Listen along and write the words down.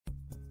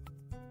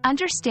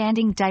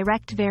Understanding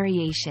direct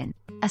variation,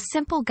 a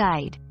simple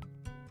guide.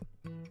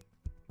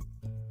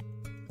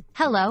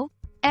 Hello,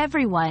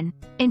 everyone.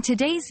 In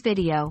today's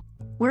video,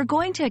 we're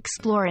going to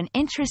explore an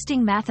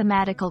interesting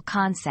mathematical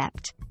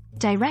concept,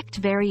 direct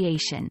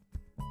variation.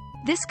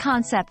 This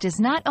concept is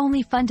not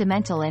only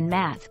fundamental in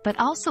math but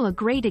also a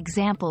great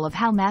example of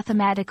how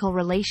mathematical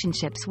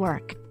relationships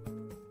work.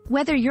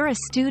 Whether you're a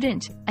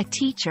student, a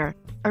teacher,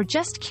 or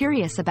just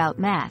curious about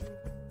math,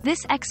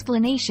 this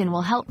explanation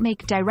will help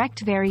make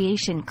direct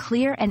variation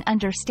clear and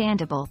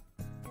understandable.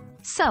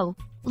 So,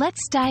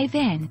 let's dive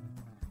in.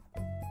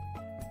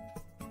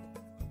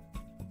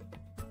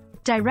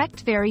 Direct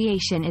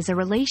variation is a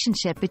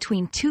relationship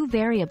between two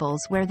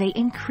variables where they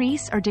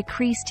increase or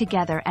decrease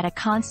together at a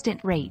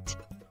constant rate.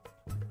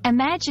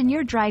 Imagine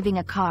you're driving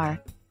a car.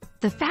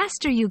 The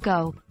faster you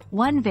go,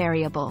 one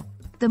variable.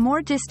 The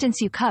more distance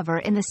you cover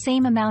in the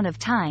same amount of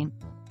time,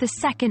 the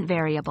second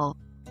variable.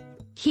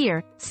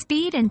 Here,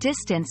 speed and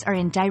distance are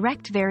in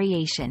direct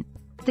variation.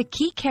 The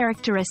key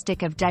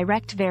characteristic of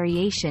direct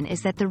variation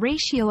is that the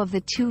ratio of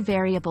the two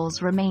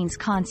variables remains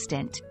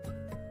constant.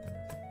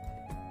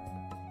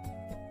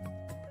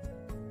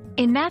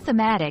 In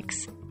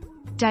mathematics,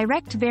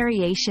 direct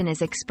variation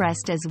is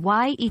expressed as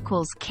y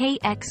equals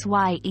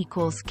kxy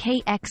equals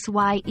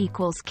kxy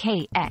equals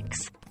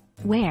kx,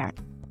 where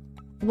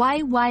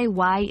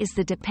y is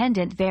the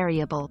dependent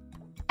variable,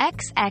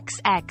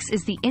 xxx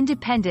is the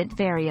independent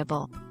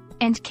variable,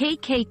 and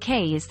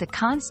kkk is the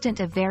constant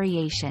of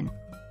variation.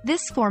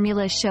 This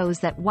formula shows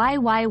that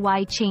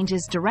y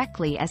changes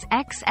directly as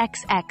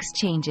xxx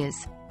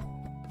changes.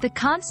 The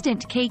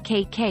constant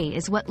kkk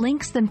is what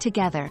links them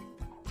together.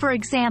 For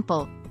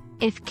example,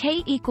 if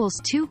k equals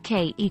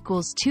 2k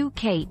equals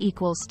 2k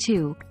equals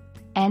 2,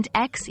 and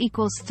x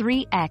equals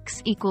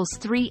 3x equals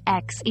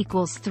 3x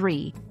equals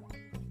 3,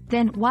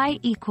 then y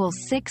equals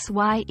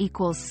 6y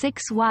equals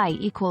 6y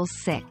equals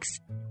 6.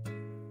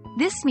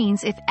 This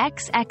means if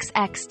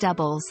xxx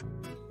doubles,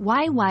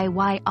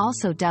 y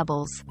also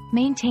doubles,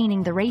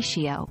 maintaining the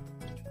ratio.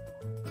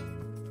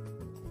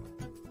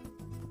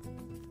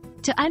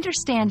 To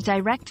understand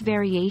direct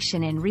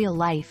variation in real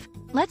life,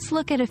 let's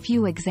look at a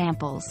few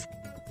examples.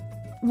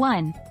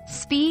 1.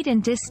 Speed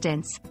and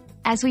distance.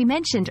 As we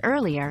mentioned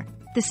earlier,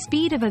 the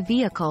speed of a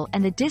vehicle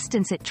and the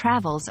distance it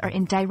travels are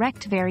in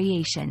direct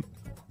variation.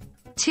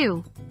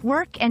 2.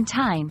 Work and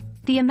time.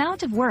 The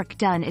amount of work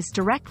done is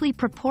directly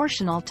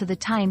proportional to the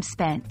time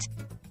spent.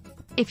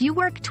 If you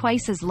work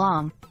twice as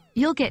long,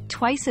 you'll get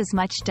twice as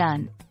much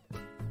done.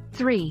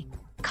 3.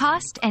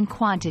 Cost and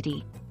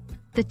quantity.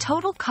 The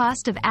total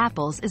cost of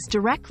apples is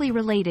directly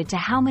related to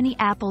how many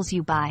apples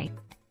you buy.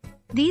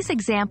 These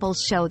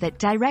examples show that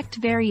direct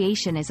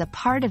variation is a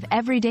part of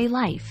everyday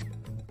life.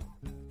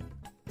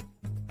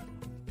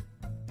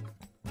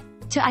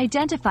 To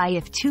identify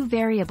if two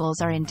variables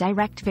are in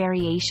direct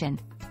variation,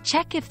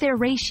 check if their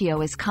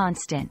ratio is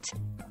constant.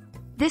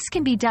 This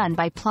can be done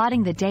by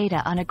plotting the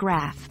data on a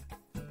graph.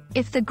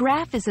 If the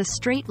graph is a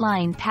straight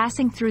line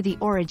passing through the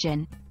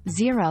origin,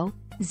 0,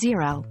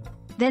 0,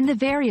 then the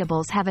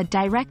variables have a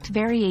direct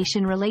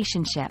variation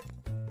relationship.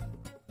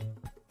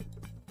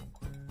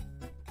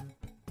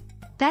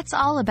 That's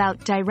all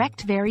about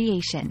direct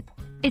variation.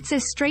 It's a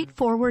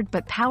straightforward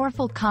but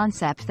powerful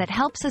concept that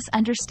helps us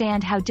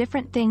understand how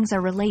different things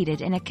are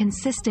related in a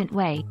consistent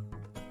way.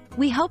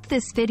 We hope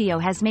this video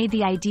has made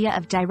the idea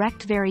of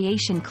direct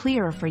variation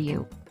clearer for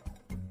you.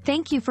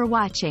 Thank you for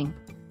watching,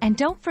 and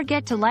don't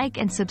forget to like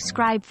and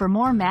subscribe for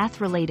more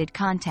math-related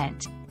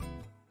content.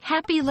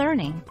 Happy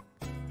learning!